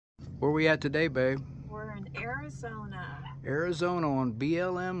Where we at today, babe? We're in Arizona. Arizona on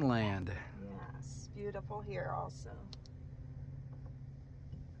BLM land. Yes, beautiful here also.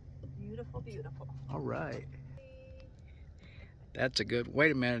 Beautiful, beautiful. All right. That's a good,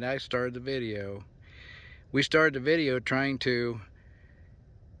 wait a minute, I started the video. We started the video trying to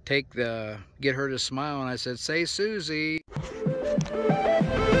get her to smile, and I said, say Susie.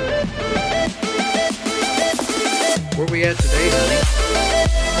 Where we at today, honey?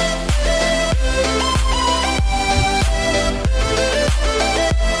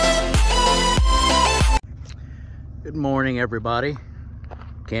 Good morning, everybody.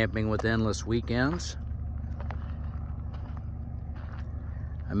 Camping with Endless Weekends.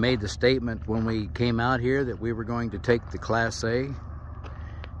 I made the statement when we came out here that we were going to take the Class A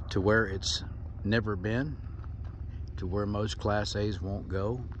to where it's never been, to where most Class A's won't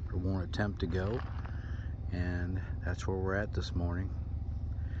go or won't attempt to go, and that's where we're at this morning.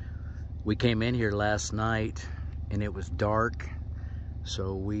 We came in here last night and it was dark,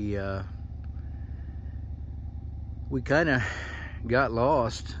 so we kind of got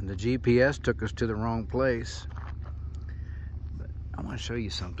lost. The GPS took us to the wrong place. But I want to show you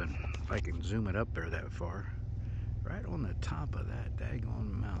something, if I can zoom it up there that far. Right on the top of that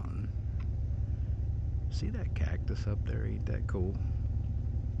daggone mountain. See that cactus up there? Ain't that cool?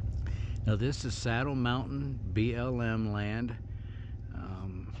 Now this is Saddle Mountain BLM land.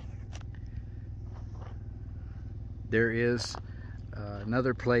 There is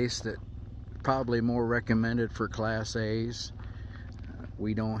another place that probably more recommended for Class A's.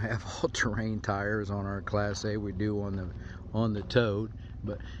 We don't have all-terrain tires on our Class A. We do on the Toad,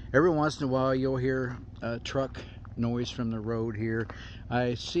 but every once in a while you'll hear a truck noise from the road here.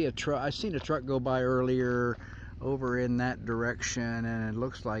 I seen a truck go by earlier over in that direction, and it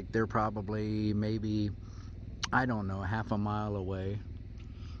looks like they're probably maybe, I don't know, half a mile away.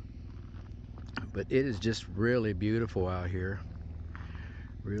 But it is just really beautiful out here.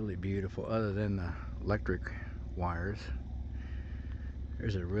 Really beautiful, other than the electric wires.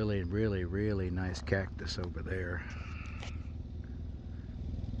 There's a really, really, really nice cactus over there.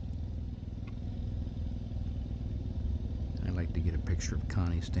 I'd like to get a picture of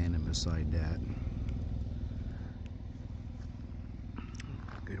Connie standing beside that.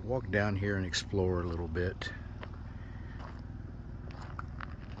 Good, walk down here and explore a little bit.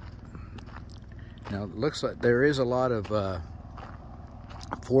 Now it looks like there is a lot of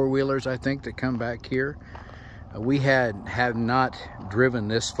four-wheelers, I think, that come back here. We have not driven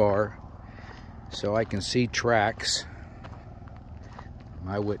this far, so I can see tracks.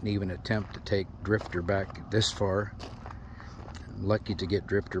 I wouldn't even attempt to take Drifter back this far. I'm lucky to get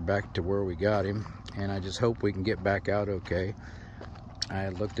Drifter back to where we got him, and I just hope we can get back out okay. I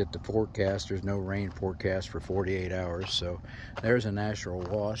looked at the forecast. There's no rain forecast for 48 hours, so there's a natural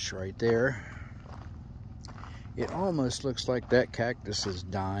wash right there. It almost looks like that cactus is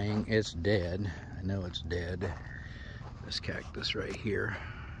dying. It's dead. I know it's dead. This cactus right here.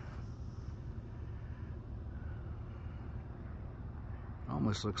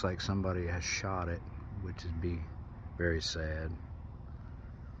 Almost looks like somebody has shot it, which would be very sad.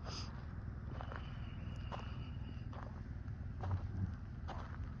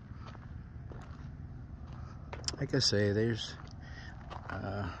 Like I say, there's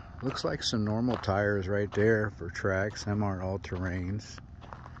looks like some normal tires right there for tracks. Them aren't all terrains.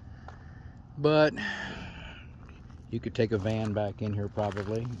 But you could take a van back in here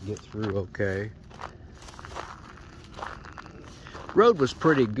probably, get through okay. Road was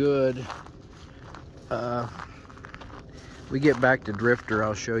pretty good. We get back to Drifter,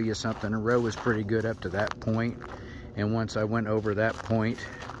 I'll show you something. The road was pretty good up to that point. And once I went over that point,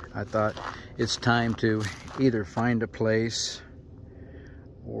 I thought it's time to either find a place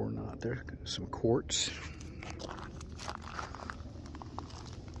or not. There's some quartz.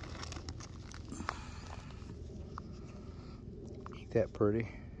 Ain't that pretty?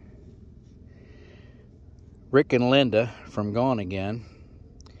 Rick and Linda from Gone Again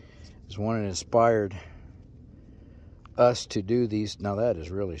is one that inspired us to do these. Now that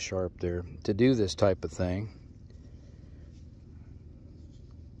is really sharp there. To do this type of thing.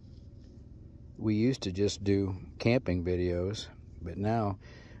 We used to just do camping videos, but now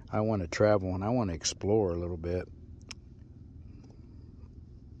I want to travel and I want to explore a little bit.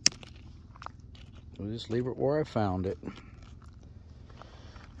 We'll just leave it where I found it.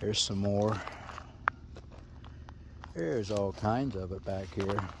 There's some more. There's all kinds of it back here.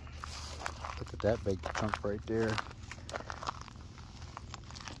 Look at that big chunk right there.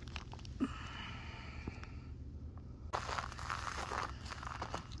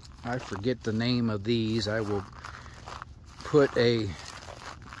 I forget the name of these. I will put a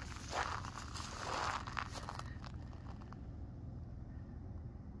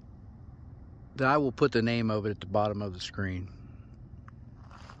I will put the name of it at the bottom of the screen.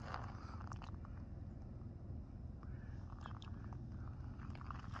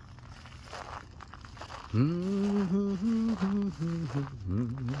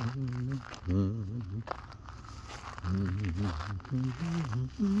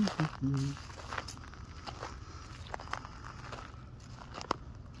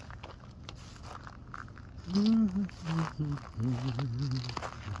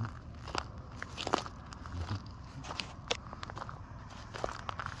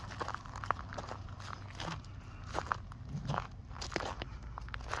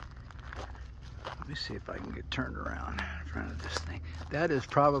 Let me see if I can get turned around in front of this thing. That is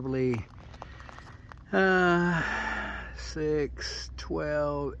probably 6,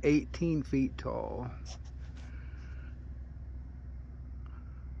 12, 18 feet tall.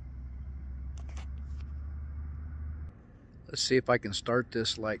 Let's see if I can start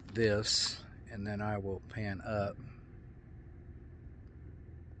this like this, and then I will pan up.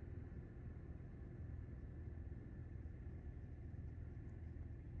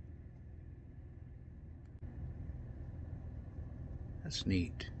 That's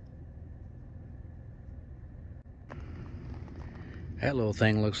neat. That little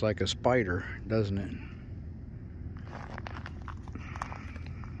thing looks like a spider, doesn't it?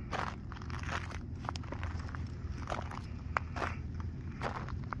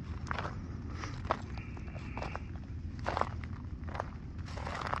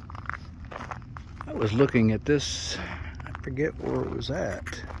 I was looking at this, I forget where it was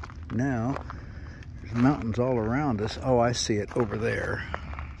at now. There's mountains all around us. Oh, I see it over there.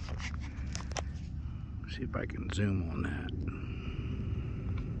 See if I can zoom on that.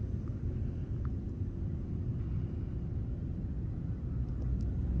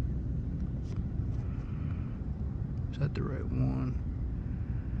 Is that the right one?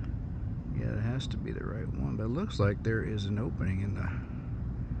 Yeah, it has to be the right one, but it looks like there is an opening in the...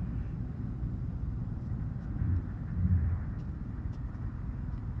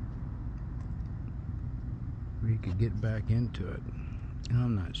 where you could get back into it.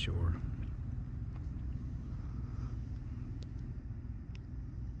 I'm not sure.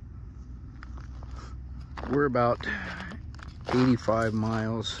 We're about 85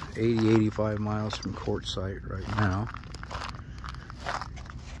 miles, 85 miles from Quartzsite right now.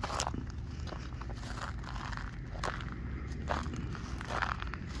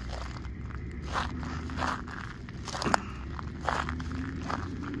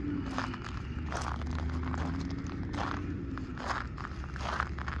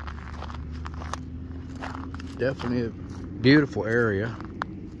 Definitely a beautiful area.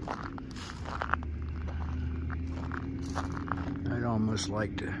 I'd almost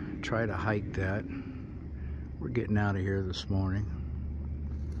like to try to hike that. We're getting out of here this morning.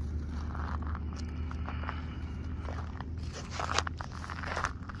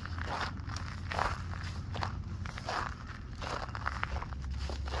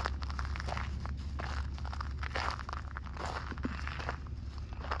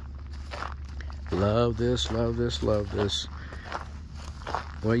 Love this, love this, love this.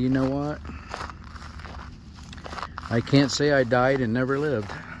 Well, you know what? I can't say I died and never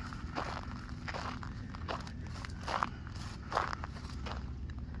lived.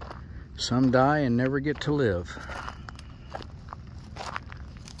 Some die and never get to live.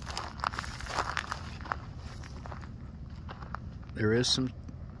 There is some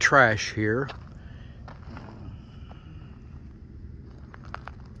trash here.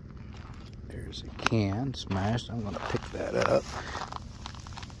 There's a can smashed. I'm going to pick that up.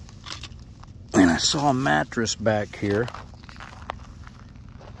 And I saw a mattress back here,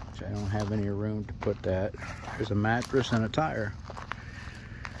 which I don't have any room to put that. There's a mattress and a tire.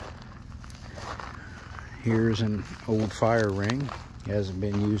 Here's an old fire ring. It hasn't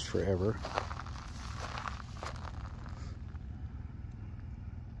been used forever.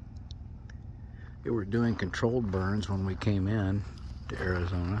 They were doing controlled burns when we came in to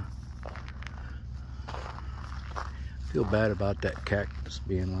Arizona. Feel bad about that cactus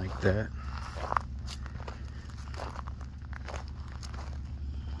being like that.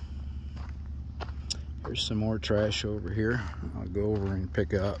 There's some more trash over here. I'll go over and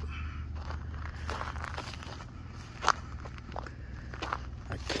pick up.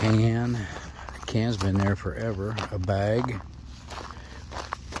 A can. The can's been there forever. A bag.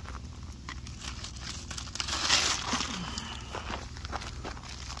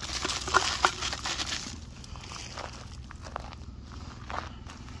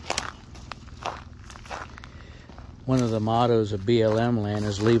 One of the mottos of BLM land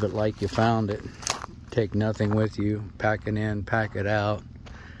is leave it like you found it. Take nothing with you. Pack it in, pack it out.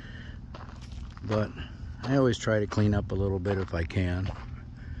 but I always try to clean up a little bit if I can.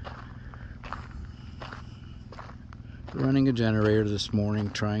 Running a generator this morning,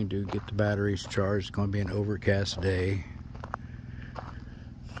 trying to get the batteries charged. It's going to be an overcast day.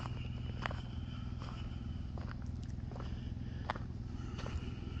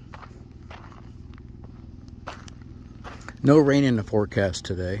 No rain in the forecast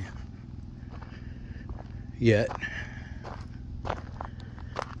today yet.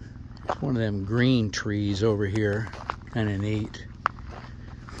 There's one of them green trees over here, kind of neat.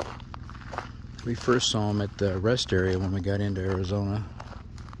 We first saw them at the rest area when we got into Arizona.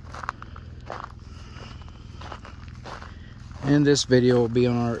 And this video will be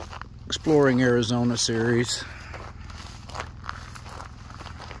on our Exploring Arizona series.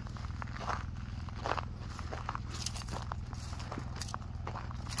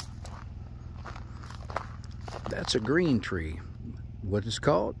 That's a green tree. What it's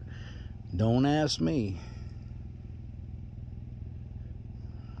called? Don't ask me.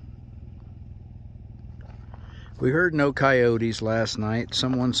 We heard no coyotes last night.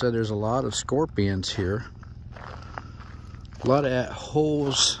 Someone said there's a lot of scorpions here. A lot of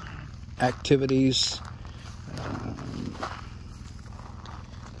holes, activities,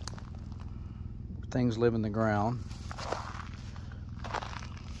 things live in the ground.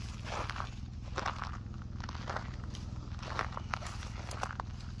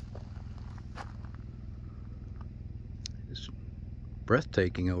 It's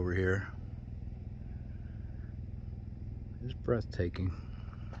breathtaking over here. It's breathtaking.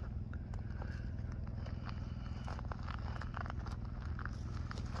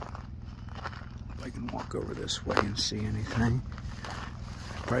 If I can walk over this way and see anything.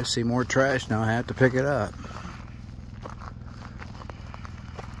 Probably see more trash now. I have to pick it up.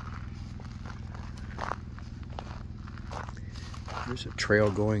 There's a trail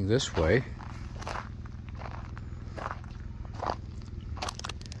going this way.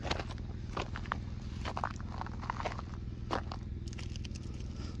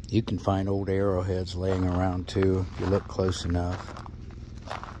 You can find old arrowheads laying around too, if you look close enough.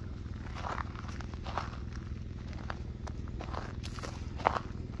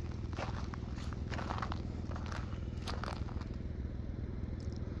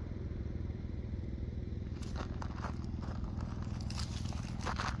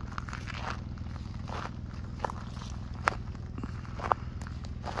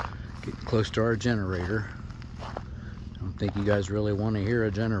 Getting close to our generator. I don't think you guys really want to hear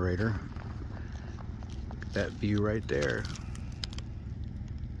a generator. Look at that view right there.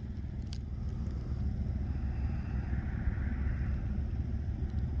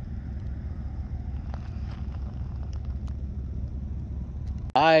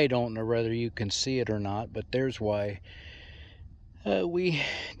 I don't know whether you can see it or not, but there's why we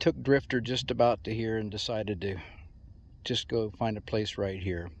took Drifter just about to here and decided to just go find a place right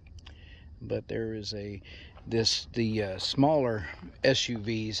here. But there is the smaller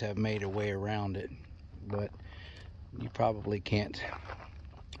SUVs have made a way around it, but you probably can't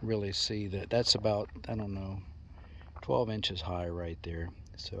really see that. That's about, I don't know, 12 inches high right there.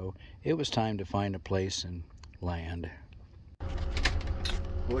 So it was time to find a place and land.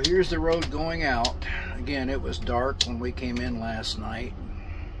 Well, here's the road going out. Again, it was dark when we came in last night.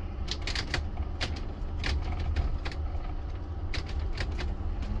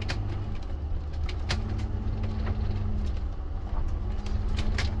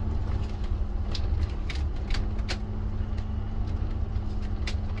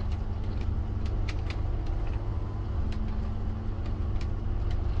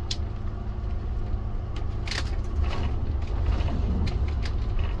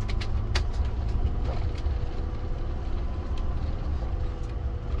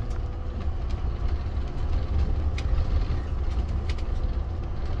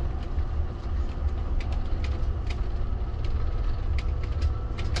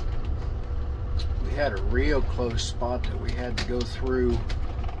 Had a real close spot that we had to go through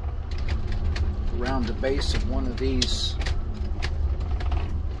around the base of one of these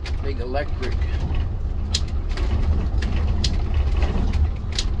big electric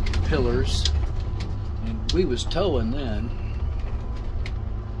pillars, and we was towing then.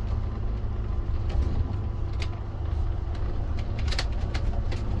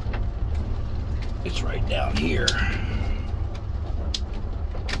 It's right down here.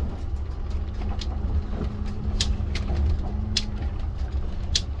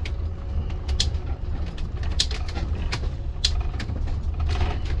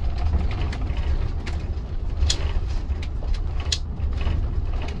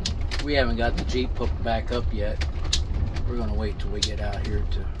 We haven't got the Jeep hooked back up yet. We're going to wait till we get out here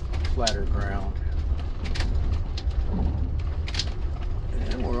to flatter ground.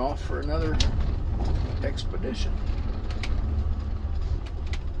 And we're off for another expedition.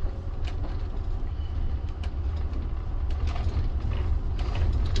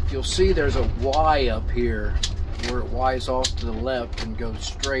 If you'll see, there's a Y up here where it Y's off to the left and goes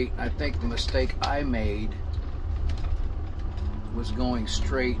straight. I think the mistake I made was going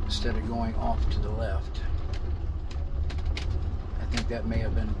straight instead of going off to the left. I think that may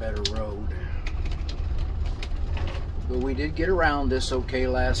have been a better road. But we did get around this okay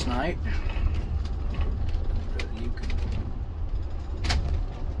last night.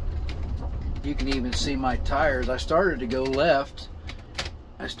 You can even see my tires. I started to go left.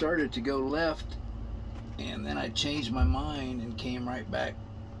 And then I changed my mind and came right back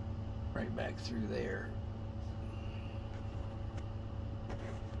through there.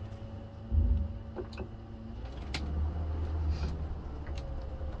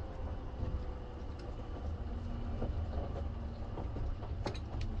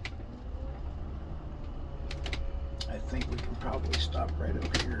 I think we can probably stop right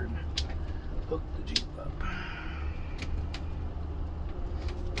over here and hook the Jeep up.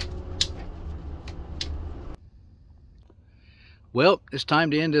 Well, it's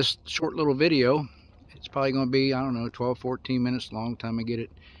time to end this short little video. It's probably going to be, I don't know, 12-14 minutes long time I get it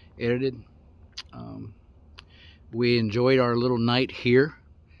edited. We enjoyed our little night here.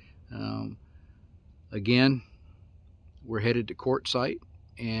 Again, we're headed to Quartzsite,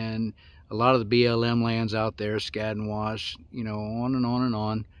 and a lot of the BLM lands out there, Scad and Wash, you know, on and on and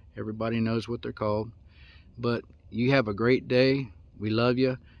on. Everybody knows what they're called. But you have a great day. We love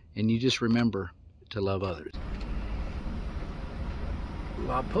you, and you just remember to love others.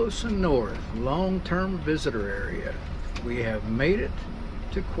 La Posa North, long-term visitor area. We have made it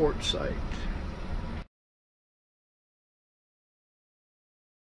to Quartzsite.